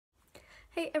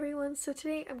Hey everyone, so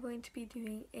today I'm going to be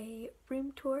doing a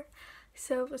room tour,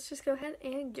 so let's just go ahead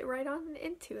and get right on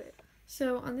into it.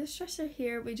 So on this dresser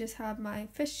here we just have my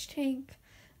fish tank,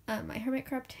 my hermit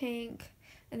crab tank,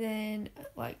 and then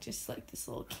just this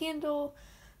little candle,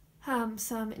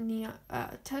 some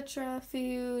Tetra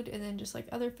food, and then just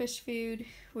other fish food,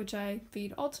 which I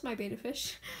feed all to my betta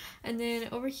fish. And then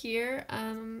over here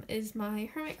is my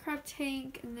hermit crab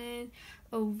tank, and then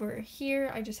over here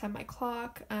I just have my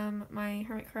clock, my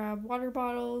hermit crab water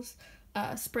bottles,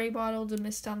 spray bottle to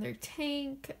mist down their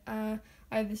tank. I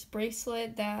have this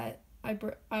bracelet that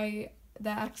that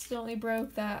accidentally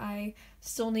broke that I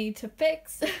still need to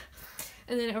fix.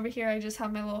 And then over here I just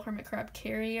have my little hermit crab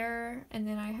carrier, and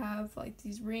then I have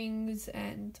these rings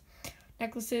and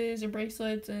necklaces and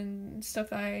bracelets and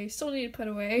stuff that I still need to put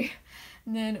away.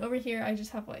 And then over here I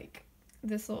just have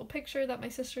this little picture that my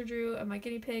sister drew of my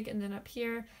guinea pig, and then up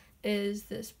here is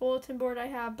this bulletin board I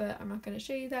have, but I'm not going to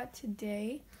show you that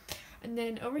today. And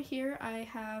then over here I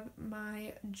have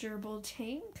my gerbil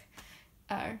tank,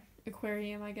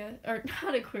 aquarium I guess, or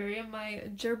not aquarium, my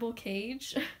gerbil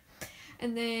cage.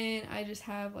 And then I just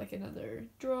have another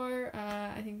drawer.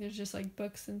 I think there's just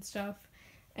books and stuff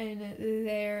in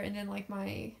there, and then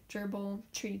my gerbil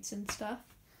treats and stuff.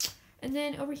 And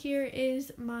then over here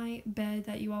is my bed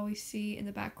that you always see in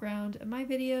the background of my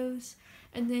videos.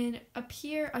 And then up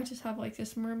here I just have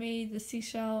this mermaid, the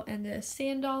seashell, and the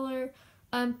sand dollar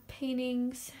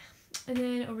paintings. And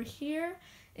then over here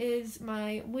is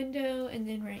my window, and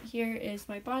then right here is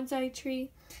my bonsai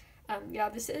tree. Yeah,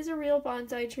 this is a real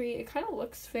bonsai tree. It kind of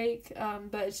looks fake,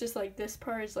 but it's just this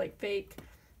part is fake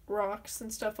rocks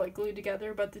and stuff glued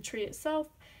together, but the tree itself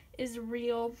is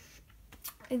real.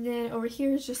 And then over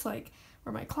here is just where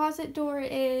my closet door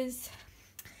is.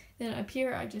 Then up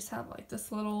here I just have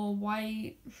this little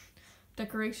white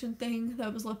decoration thing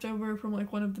that was left over from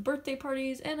one of the birthday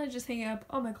parties, and I just hang it up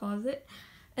on my closet.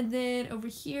 And then over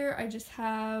here I just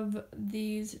have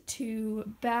these two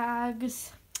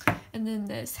bags, and then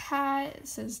this hat, it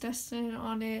says Destin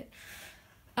on it.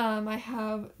 I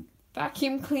have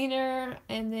vacuum cleaner,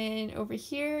 and then over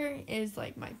here is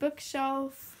my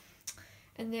bookshelf.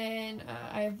 And then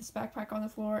I have this backpack on the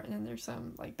floor, and then there's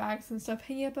some bags and stuff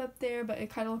hanging up there, but it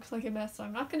kind of looks like a mess, so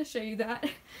I'm not going to show you that.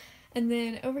 And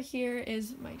then over here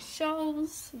is my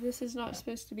shelves. This is not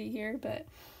supposed to be here, but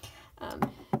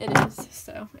it is.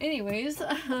 So anyways,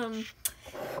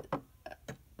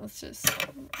 let's just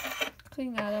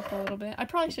clean that up a little bit. I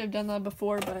probably should have done that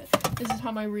before, but this is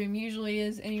how my room usually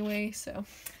is anyway, so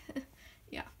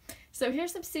yeah. So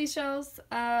here's some seashells,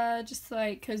 just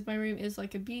because my room is a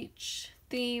beach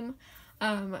theme.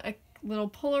 A little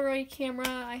Polaroid camera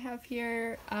I have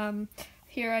here.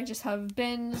 Here I just have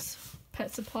bins,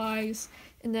 pet supplies,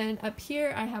 and then up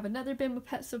here I have another bin with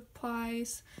pet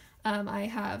supplies. I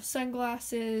have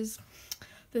sunglasses,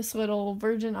 this little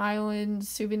Virgin Islands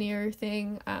souvenir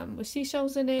thing with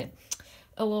seashells in it,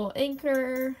 a little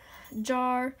anchor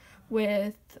jar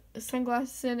with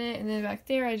sunglasses in it, and then back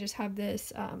there I just have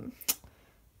this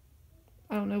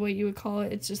I don't know what you would call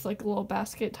it. It's just a little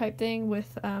basket type thing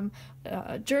with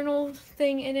a journal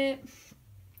thing in it.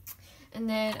 And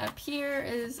then up here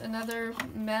is another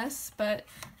mess, but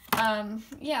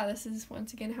yeah, this is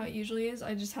once again how it usually is.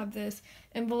 I just have this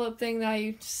envelope thing that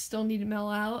I still need to mail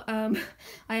out.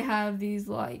 I have these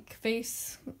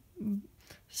face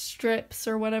strips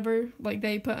or whatever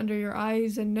they put under your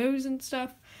eyes and nose and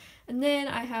stuff. And then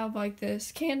I have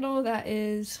this candle that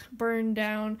is burned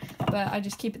down, but I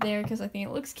just keep it there because I think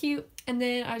it looks cute. And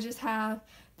then I just have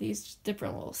these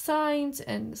different little signs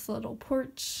and this little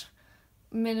porch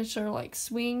miniature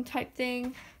swing type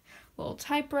thing, little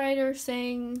typewriter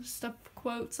saying stuff,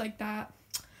 quotes like that.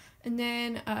 And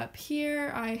then up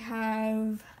here I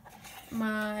have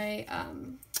my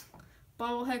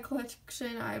bobblehead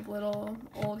collection. I have little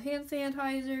old hand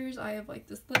sanitizers. I have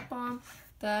this lip balm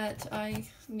that I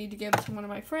need to give to one of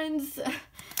my friends.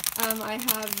 I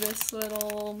have this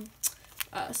little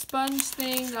sponge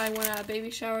thing that I went at a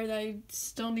baby shower that I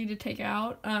still need to take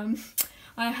out.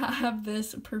 I have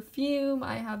this perfume.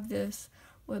 I have this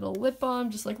little lip balm,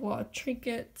 just a lot of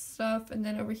trinket stuff. And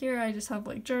then over here I just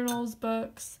have journals,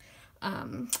 books.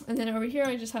 And then over here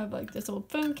I just have this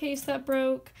old phone case that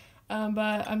broke.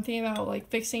 But I'm thinking about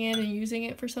fixing it and using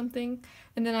it for something.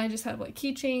 And then I just have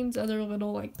keychains, other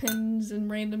little pins and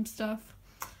random stuff.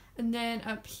 And then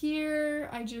up here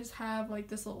I just have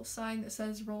this little sign that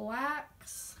says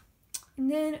relax.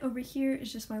 And then over here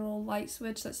is just my little light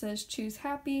switch that says choose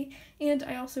happy. And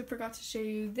I also forgot to show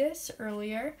you this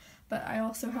earlier, but I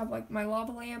also have my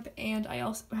lava lamp, and I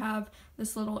also have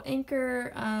this little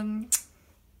anchor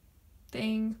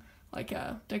thing like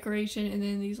a decoration, and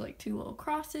then these like 2 little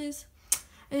crosses.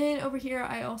 And then over here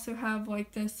I also have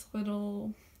like this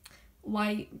little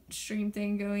light stream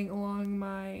thing going along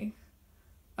my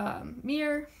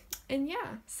mirror. And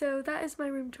yeah, so that is my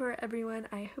room tour, everyone.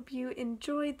 I hope you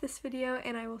enjoyed this video,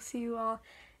 and I will see you all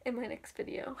in my next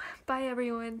video. Bye,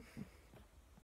 everyone.